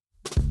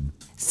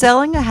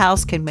Selling a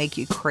house can make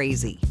you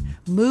crazy.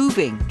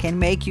 Moving can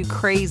make you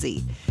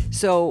crazy.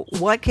 So,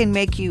 what can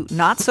make you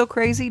not so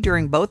crazy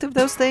during both of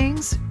those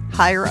things?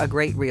 Hire a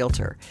great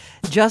realtor.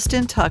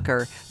 Justin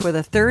Tucker, for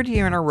the third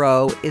year in a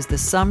row, is the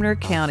Sumner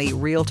County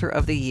Realtor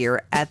of the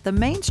Year at the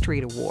Main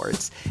Street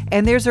Awards.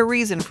 And there's a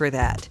reason for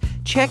that.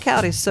 Check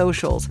out his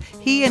socials.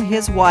 He and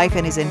his wife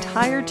and his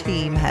entire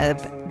team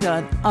have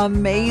done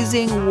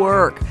amazing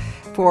work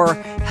for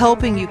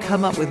helping you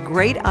come up with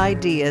great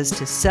ideas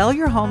to sell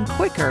your home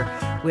quicker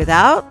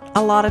without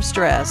a lot of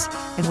stress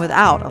and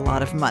without a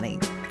lot of money.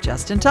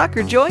 Justin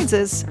Tucker joins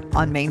us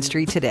on Main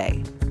Street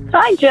Today.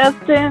 Hi,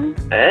 Justin.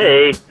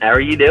 Hey, how are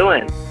you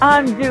doing?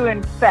 I'm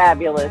doing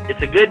fabulous.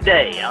 It's a good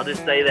day, I'll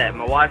just say that.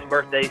 My wife's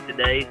birthday's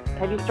today.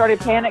 Have you started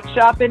panic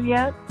shopping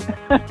yet?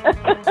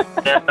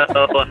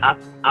 So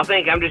I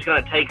think I'm just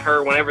going to take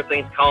her whenever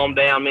things calm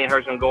down. Me and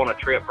her's going to go on a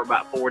trip for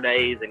about 4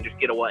 days and just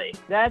get away.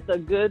 That's a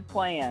good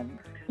plan.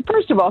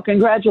 First of all,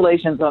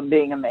 congratulations on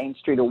being a Main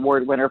Street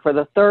Award winner for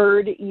the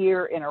third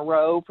year in a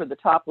row for the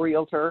top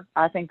realtor.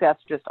 I think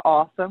that's just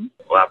awesome.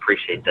 Well, I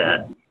appreciate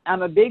that.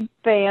 I'm a big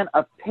fan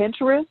of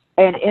Pinterest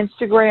and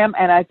Instagram,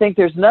 and I think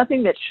there's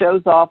nothing that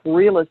shows off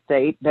real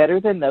estate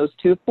better than those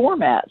two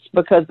formats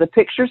because the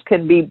pictures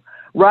can be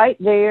right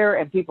there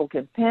and people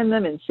can pin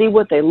them and see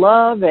what they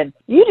love. And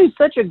you do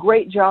such a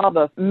great job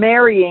of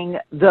marrying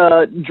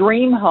the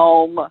dream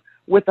home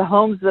with the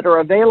homes that are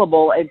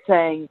available and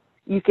saying,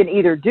 you can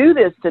either do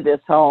this to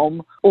this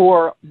home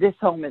or this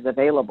home is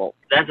available.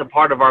 That's a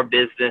part of our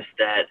business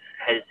that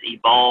has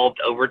evolved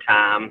over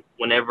time.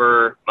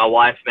 Whenever my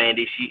wife,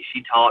 Mandy,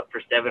 she taught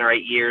for 7 or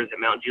 8 years at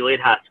Mount Juliet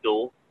High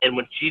School. And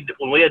when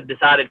we had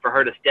decided for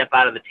her to step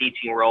out of the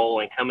teaching role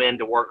and come in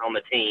to work on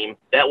the team,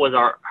 that was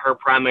her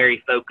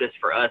primary focus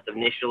for us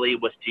initially,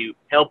 was to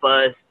help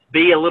us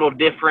be a little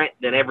different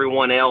than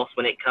everyone else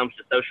when it comes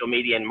to social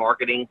media and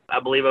marketing. I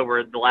believe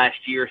over the last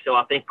year or so,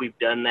 I think we've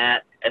done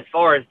that. As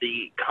far as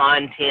the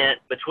content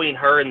between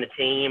her and the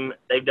team,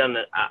 they've done,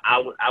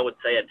 I would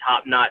say, a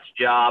top-notch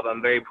job.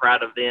 I'm very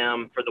proud of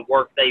them for the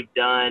work they've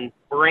done,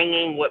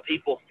 bringing what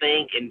people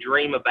think and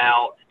dream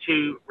about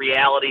to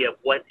reality of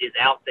what is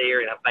out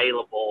there and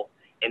available,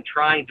 and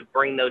trying to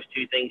bring those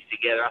two things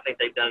together. I think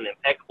they've done an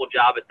impeccable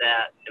job at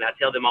that, and I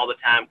tell them all the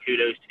time,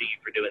 kudos to you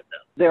for doing so.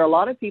 There are a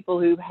lot of people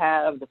who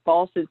have the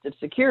false sense of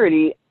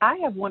security. I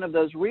have one of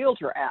those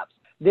realtor apps.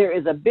 There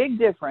is a big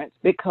difference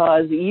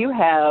because you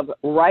have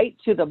right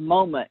to the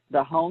moment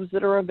the homes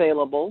that are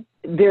available.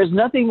 There's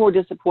nothing more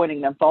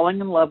disappointing than falling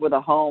in love with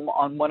a home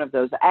on one of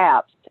those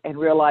apps and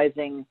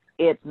realizing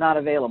it's not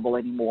available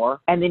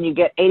anymore. And then you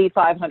get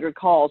 8,500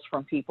 calls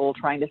from people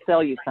trying to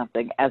sell you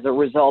something as a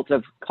result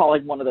of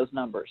calling one of those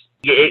numbers.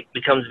 It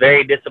becomes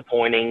very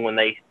disappointing when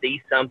they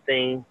see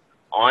something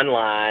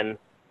online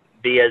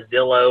via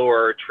Zillow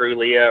or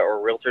Trulia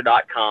or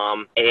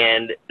Realtor.com,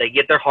 and they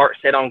get their heart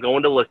set on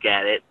going to look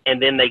at it,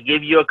 and then they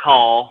give you a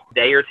call a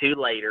day or two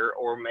later,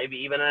 or maybe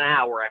even an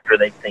hour after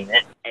they've seen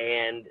it,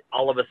 and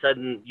all of a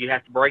sudden you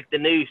have to break the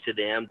news to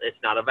them it's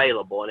not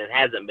available, and it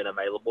hasn't been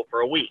available for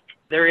a week.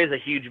 There is a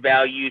huge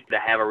value to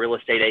have a real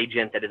estate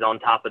agent that is on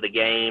top of the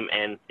game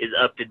and is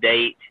up to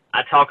date.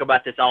 I talk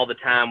about this all the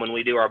time when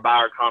we do our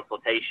buyer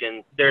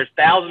consultations. There's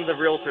thousands of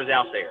realtors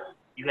out there.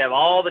 You have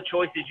all the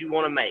choices you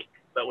want to make.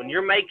 But when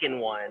you're making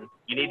one,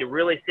 you need to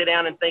really sit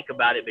down and think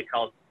about it,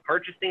 because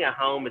purchasing a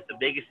home is the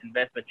biggest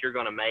investment you're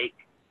going to make,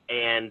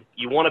 and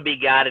you want to be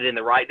guided in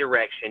the right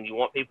direction. You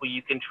want people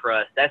you can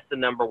trust. That's the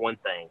number one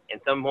thing,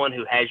 and someone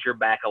who has your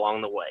back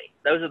along the way.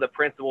 Those are the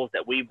principles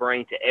that we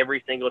bring to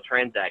every single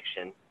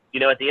transaction. You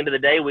know, at the end of the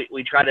day,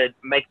 we try to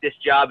make this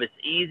job as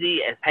easy,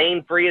 as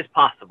pain-free as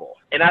possible.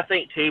 And I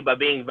think, too, by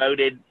being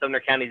voted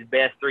Sumner County's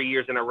best 3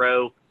 years in a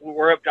row,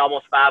 we're up to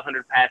almost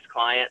 500 past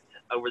clients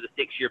over the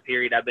 6-year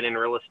period I've been in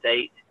real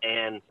estate.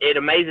 And it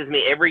amazes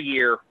me every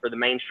year for the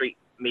Main Street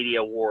Media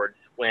Awards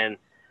when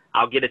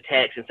I'll get a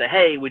text and say,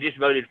 hey, we just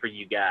voted for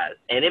you guys.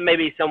 And it may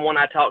be someone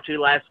I talked to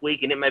last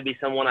week, and it may be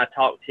someone I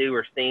talked to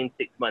or seen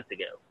 6 months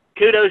ago.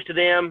 Kudos to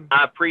them.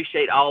 I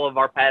appreciate all of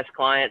our past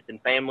clients and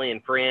family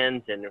and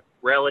friends and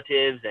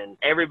relatives and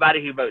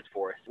everybody who votes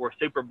for us. We're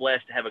super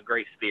blessed to have a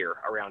great sphere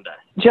around us.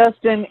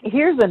 Justin,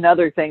 here's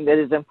another thing that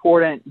is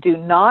important. Do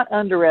not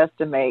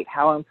underestimate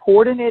how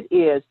important it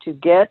is to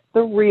get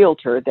the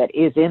realtor that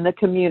is in the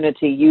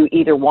community you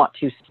either want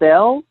to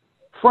sell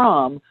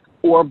from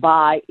or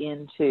buy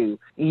into.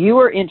 You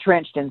are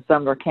entrenched in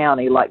Sumner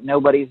County like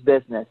nobody's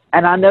business.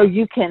 And I know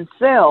you can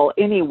sell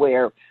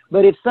anywhere,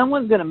 but if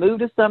someone's going to move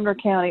to Sumner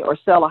County or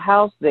sell a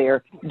house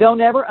there,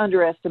 don't ever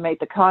underestimate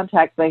the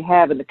contacts they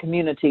have in the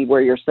community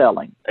where you're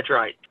selling. That's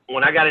right.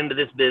 When I got into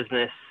this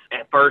business,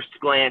 at first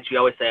glance, you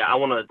always say, I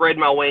want to spread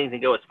my wings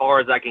and go as far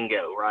as I can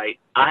go, right?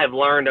 I have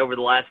learned over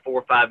the last 4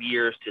 or 5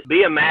 years to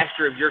be a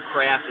master of your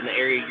craft in the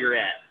area you're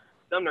at.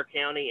 Sumner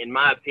County, in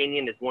my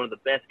opinion, is one of the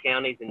best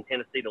counties in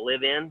Tennessee to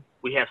live in.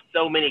 We have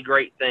so many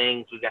great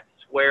things. We've got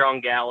the Square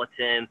on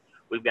Gallatin.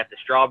 We've got the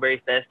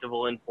Strawberry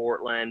Festival in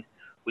Portland.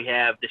 We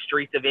have the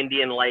streets of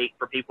Indian Lake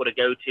for people to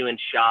go to and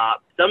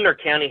shop. Sumner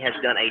County has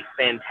done a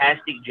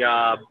fantastic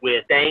job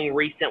with staying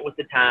recent with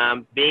the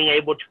time, being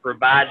able to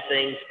provide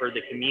things for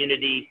the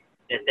community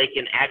that they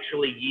can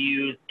actually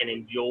use and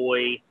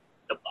enjoy.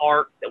 The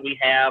parks that we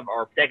have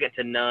are second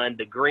to none.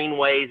 The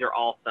greenways are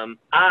awesome.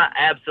 I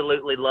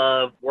absolutely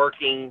love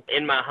working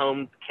in my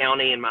home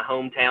county, in my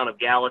hometown of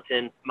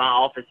Gallatin. My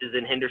office is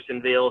in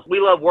Hendersonville. We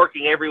love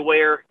working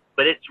everywhere,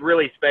 but it's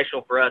really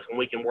special for us when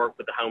we can work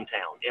with the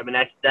hometown. I mean,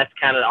 that's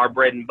kind of our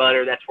bread and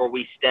butter. That's where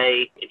we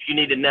stay. If you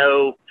need to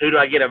know who do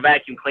I get a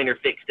vacuum cleaner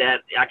fixed at,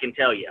 I can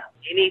tell you.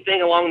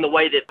 Anything along the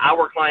way that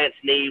our clients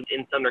need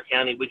in Sumner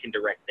County, we can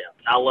direct them.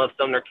 I love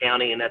Sumner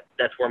County, and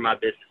that's where my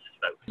business is.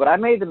 But I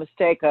made the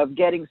mistake of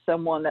getting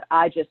someone that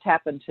I just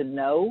happened to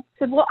know.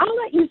 Said, well, I'll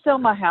let you sell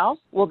my house.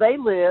 Well, they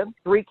live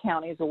 3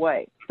 counties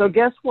away. So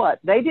guess what?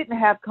 They didn't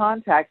have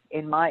contacts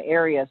in my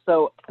area.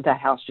 So the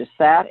house just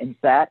sat and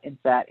sat and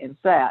sat and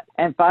sat.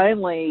 And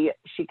finally,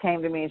 she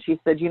came to me and she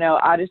said,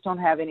 I just don't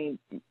have any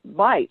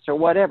Bytes or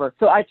whatever.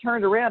 So I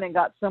turned around and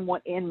got someone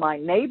in my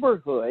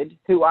neighborhood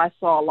who I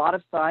saw a lot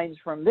of signs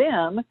from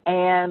them,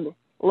 and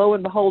lo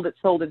and behold, it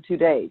sold in 2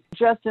 days.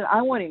 Justin,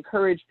 I want to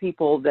encourage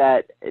people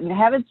that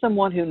having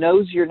someone who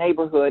knows your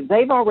neighborhood,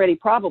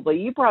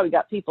 you probably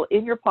got people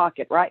in your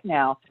pocket right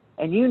now,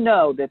 and you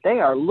know that they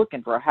are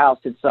looking for a house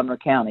in Sumner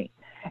County.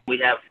 We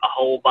have a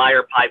whole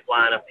buyer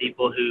pipeline of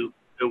people who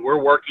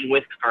we're working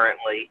with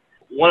currently.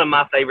 One of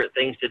my favorite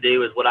things to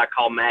do is what I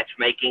call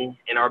matchmaking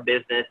in our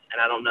business.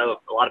 And I don't know if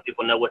a lot of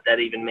people know what that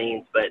even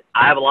means, but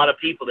I have a lot of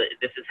people that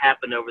this has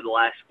happened over the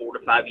last 4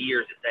 to 5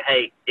 years that say,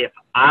 hey, if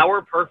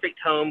our perfect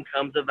home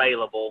comes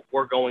available,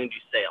 we're going to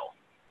sell.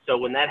 So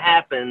when that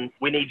happens,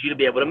 we need you to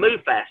be able to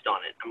move fast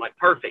on it. I'm like,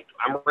 perfect.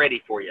 I'm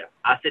ready for you.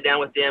 I sit down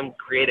with them,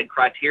 create a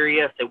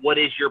criteria, say, what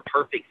is your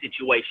perfect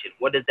situation?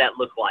 What does that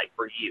look like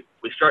for you?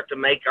 We start to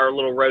make our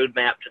little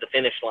roadmap to the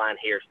finish line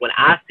here. When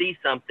I see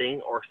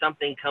something or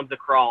something comes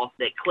across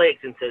that clicks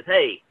and says,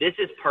 hey, this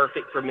is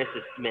perfect for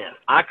Mrs. Smith,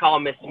 I call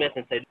Miss Smith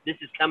and say, this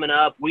is coming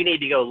up. We need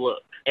to go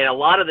look. And a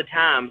lot of the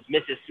times,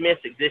 Mrs.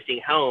 Smith's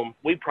existing home,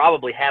 we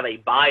probably have a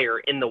buyer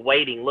in the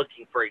waiting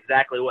looking for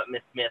exactly what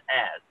Miss Smith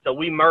has. So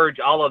we merge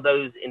all of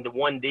those into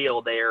one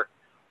deal there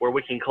where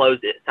we can close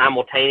it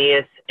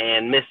simultaneous,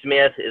 and Miss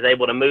Smith is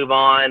able to move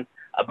on.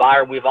 A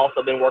buyer we've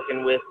also been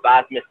working with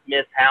buys Miss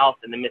Smith's house,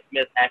 and then Miss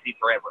Smith's happy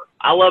forever.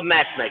 I love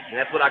matchmaking.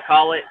 That's what I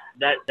call it.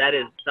 That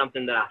is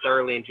something that I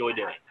thoroughly enjoy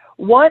doing.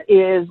 What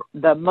is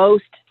the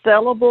most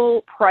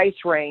sellable price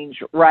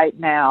range right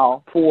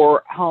now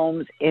for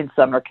homes in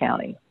Sumner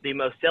County? The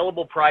most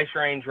sellable price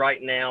range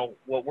right now,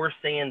 what we're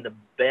seeing the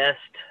best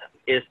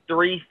is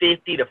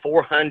 $350 to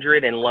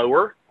 $400 and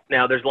lower.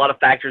 Now, there's a lot of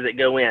factors that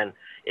go in.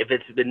 If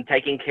it's been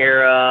taken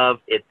care of,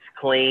 it's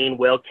clean,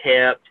 well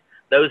kept,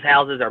 those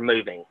houses are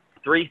moving.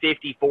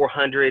 $350,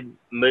 $400,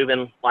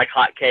 moving like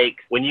hotcakes.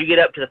 When you get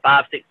up to the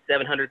 $500,000,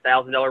 $600,000,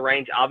 $700,000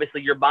 range,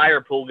 obviously your buyer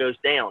pool goes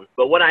down.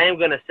 But what I am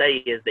going to say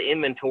is the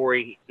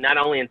inventory, not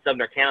only in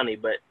Sumner County,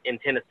 but in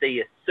Tennessee,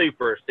 is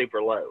super, super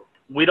low.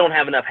 We don't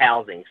have enough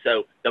housing.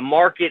 So the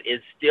market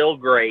is still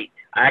great.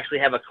 I actually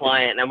have a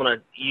client, and I'm going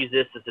to use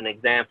this as an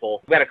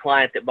example. We've got a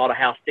client that bought a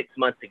house 6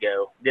 months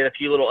ago, did a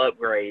few little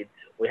upgrades.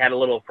 We had a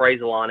little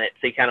appraisal on it,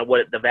 see kind of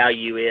what the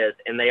value is,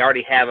 and they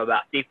already have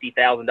about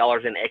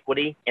 $50,000 in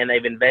equity, and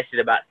they've invested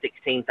about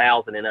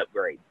 $16,000 in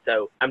upgrades.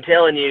 So I'm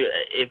telling you,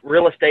 if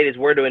real estate is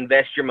where to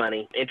invest your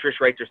money, interest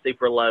rates are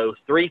super low.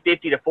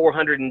 $350 to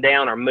 $400 and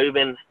down are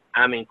moving.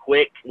 I mean,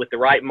 quick, with the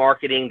right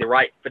marketing, the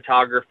right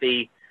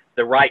photography,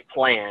 the right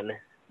plan,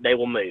 they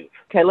will move.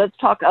 Okay, let's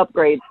talk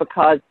upgrades,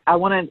 because I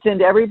want to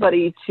send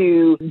everybody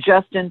to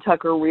Justin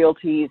Tucker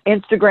Realty's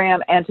Instagram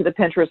and to the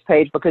Pinterest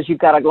page, because you've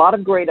got a lot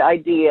of great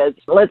ideas.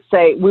 Let's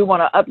say we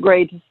want to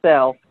upgrade to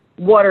sell.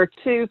 What are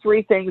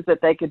 2-3 things that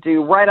they could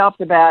do right off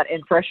the bat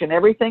and freshen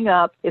everything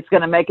up? It's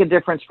going to make a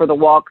difference for the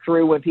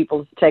walkthrough when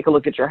people take a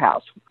look at your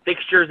house.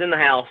 Fixtures in the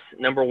house,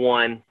 number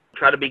one.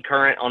 Try to be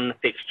current on the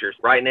fixtures.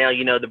 Right now,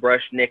 you know, the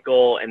brushed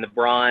nickel and the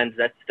bronze,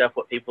 that's stuff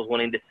what people's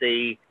wanting to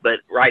see. But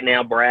right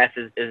now, brass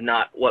is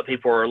not what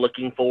people are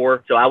looking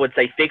for. So I would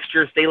say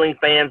fixtures, ceiling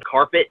fans,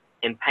 carpet,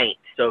 and paint.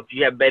 So if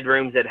you have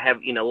bedrooms that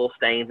have, you know, little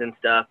stains and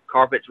stuff,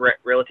 carpet's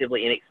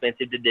relatively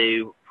inexpensive to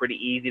do, pretty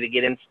easy to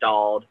get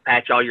installed,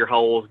 patch all your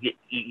holes,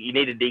 you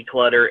need to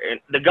declutter. And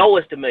the goal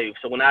is to move.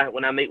 So when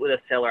I meet with a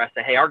seller, I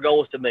say, hey, our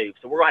goal is to move.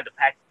 So we're going to have to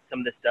pack some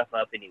of this stuff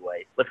up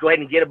anyway. Let's go ahead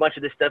and get a bunch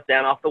of this stuff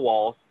down off the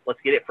walls. Let's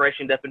get it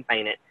freshened up and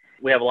painted.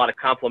 We have a lot of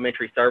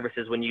complimentary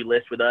services when you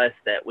list with us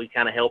that we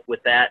kind of help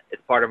with that.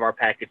 It's part of our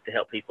package to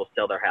help people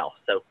sell their house.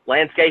 So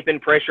landscaping,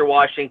 pressure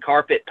washing,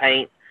 carpet,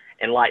 paint,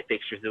 and light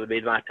fixtures, it would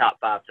be my top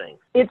 5 things.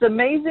 It's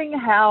amazing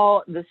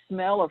how the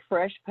smell of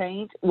fresh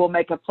paint will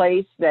make a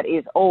place that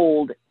is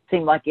old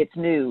seem like it's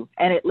new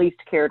and at least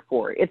cared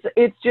for.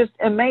 It's just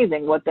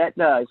amazing what that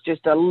does.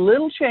 Just a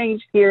little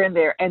change here and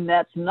there, and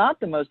that's not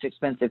the most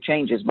expensive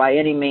changes by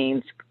any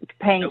means.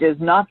 Paint is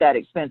not that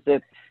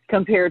expensive,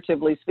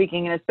 comparatively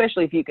speaking, and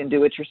especially if you can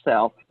do it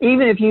yourself.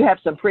 Even if you have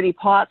some pretty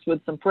pots with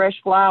some fresh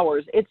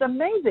flowers, it's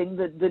amazing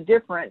the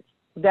difference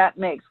that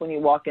makes when you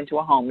walk into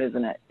a home,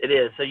 isn't it? It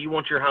is. So you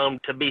want your home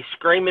to be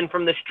screaming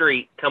from the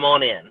street, come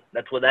on in.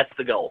 That's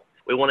the goal.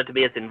 We want it to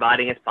be as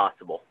inviting as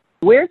possible.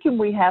 Where can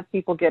we have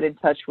people get in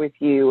touch with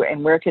you,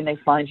 and where can they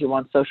find you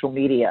on social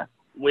media?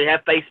 We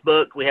have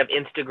Facebook, we have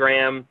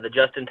Instagram,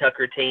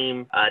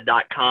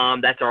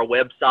 thejustintuckerteam.com. That's our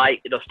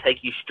website. It'll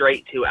take you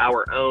straight to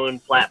our own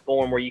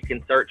platform where you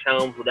can search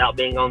homes without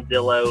being on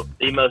Zillow.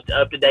 The most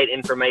up-to-date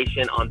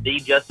information on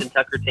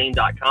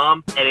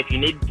thejustintuckerteam.com. And if you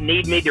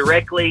need me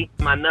directly,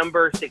 my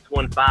number,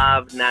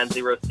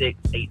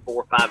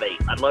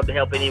 615-906-8458. I'd love to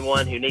help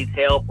anyone who needs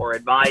help or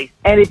advice.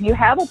 And if you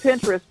have a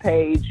Pinterest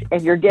page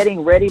and you're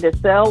getting ready to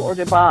sell or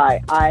to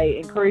buy,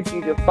 I encourage you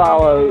to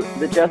follow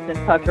the Justin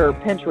Tucker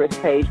Pinterest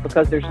page,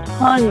 because there's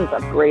tons of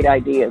great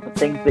ideas of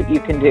things that you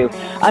can do.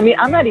 I mean,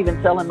 I'm not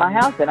even selling my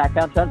house, and I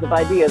found tons of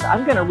ideas.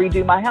 I'm going to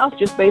redo my house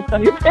just based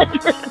on your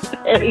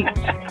Pinterest page.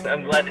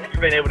 I'm glad that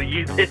you've been able to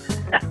use it.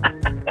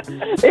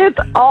 It's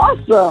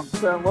awesome.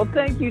 So, well,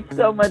 thank you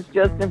so much,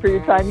 Justin, for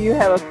your time. You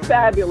have a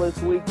fabulous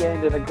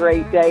weekend and a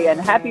great day, and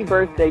happy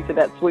birthday to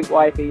that sweet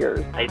wife of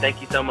yours. Hey, thank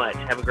you so much.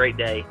 Have a great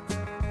day.